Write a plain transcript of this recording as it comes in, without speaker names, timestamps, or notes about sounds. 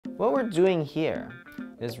What we're doing here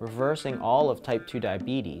is reversing all of type 2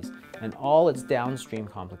 diabetes and all its downstream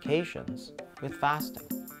complications with fasting.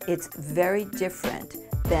 It's very different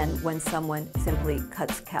than when someone simply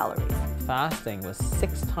cuts calories. Fasting was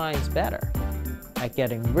 6 times better at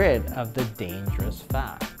getting rid of the dangerous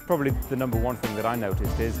fat. Probably the number one thing that I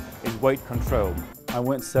noticed is weight control. I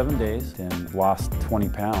went 7 days and lost 20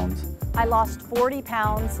 pounds. I lost 40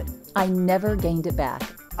 pounds. I never gained it back.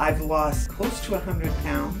 I've lost close to 100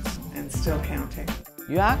 pounds and still counting.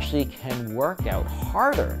 You actually can work out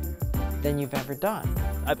harder than you've ever done.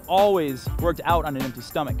 I've always worked out on an empty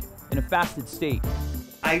stomach in a fasted state.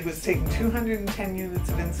 I was taking 210 units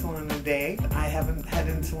of insulin a day. I haven't had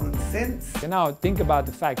insulin since. And now think about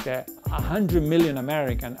the fact that 100 million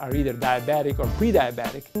Americans are either diabetic or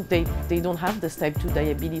pre-diabetic. They don't have this type 2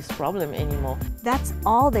 diabetes problem anymore. That's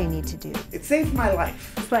all they need to do. It saved my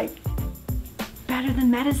life. It's like better than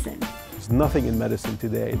medicine. There's nothing in medicine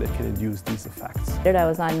today that can induce these effects. I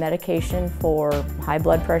was on medication for high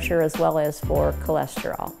blood pressure as well as for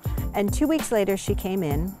cholesterol. And 2 weeks later, she came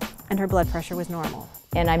in and her blood pressure was normal.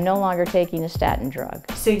 And I'm no longer taking a statin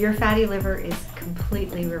drug. So your fatty liver is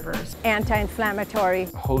completely reversed. Anti-inflammatory.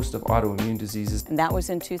 A host of autoimmune diseases. And that was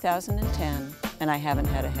in 2010, and I haven't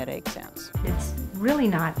had a headache since. It's really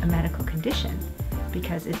not a medical condition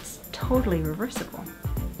because it's totally reversible.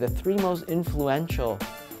 The 3 most influential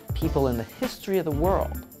people in the history of the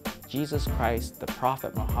world, Jesus Christ, the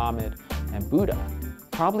Prophet Muhammad, and Buddha,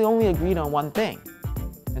 probably only agreed on one thing,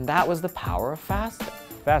 and that was the power of fasting.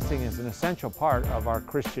 Fasting is an essential part of our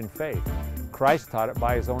Christian faith. Christ taught it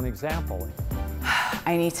by his own example.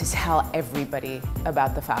 I need to tell everybody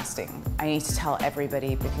about the fasting. I need to tell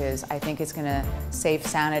everybody because I think it's going to save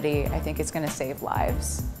sanity. I think it's going to save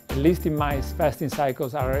lives. At least in my fasting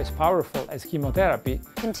cycles are as powerful as chemotherapy.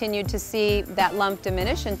 Continued to see that lump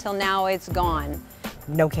diminish until now it's gone.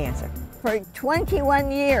 No cancer. For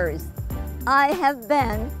 21 years, I have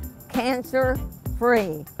been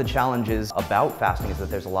cancer-free. The challenges about fasting is that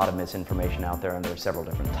there's a lot of misinformation out there and there are several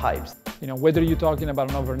different types. You know, whether you're talking about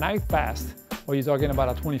an overnight fast, or you're talking about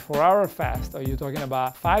a 24-hour fast, or you're talking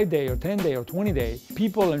about 5-day or 10-day or 20-day,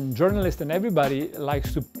 people and journalists and everybody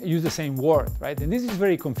likes to use the same word, right? And this is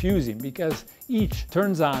very confusing because each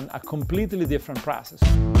turns on a completely different process.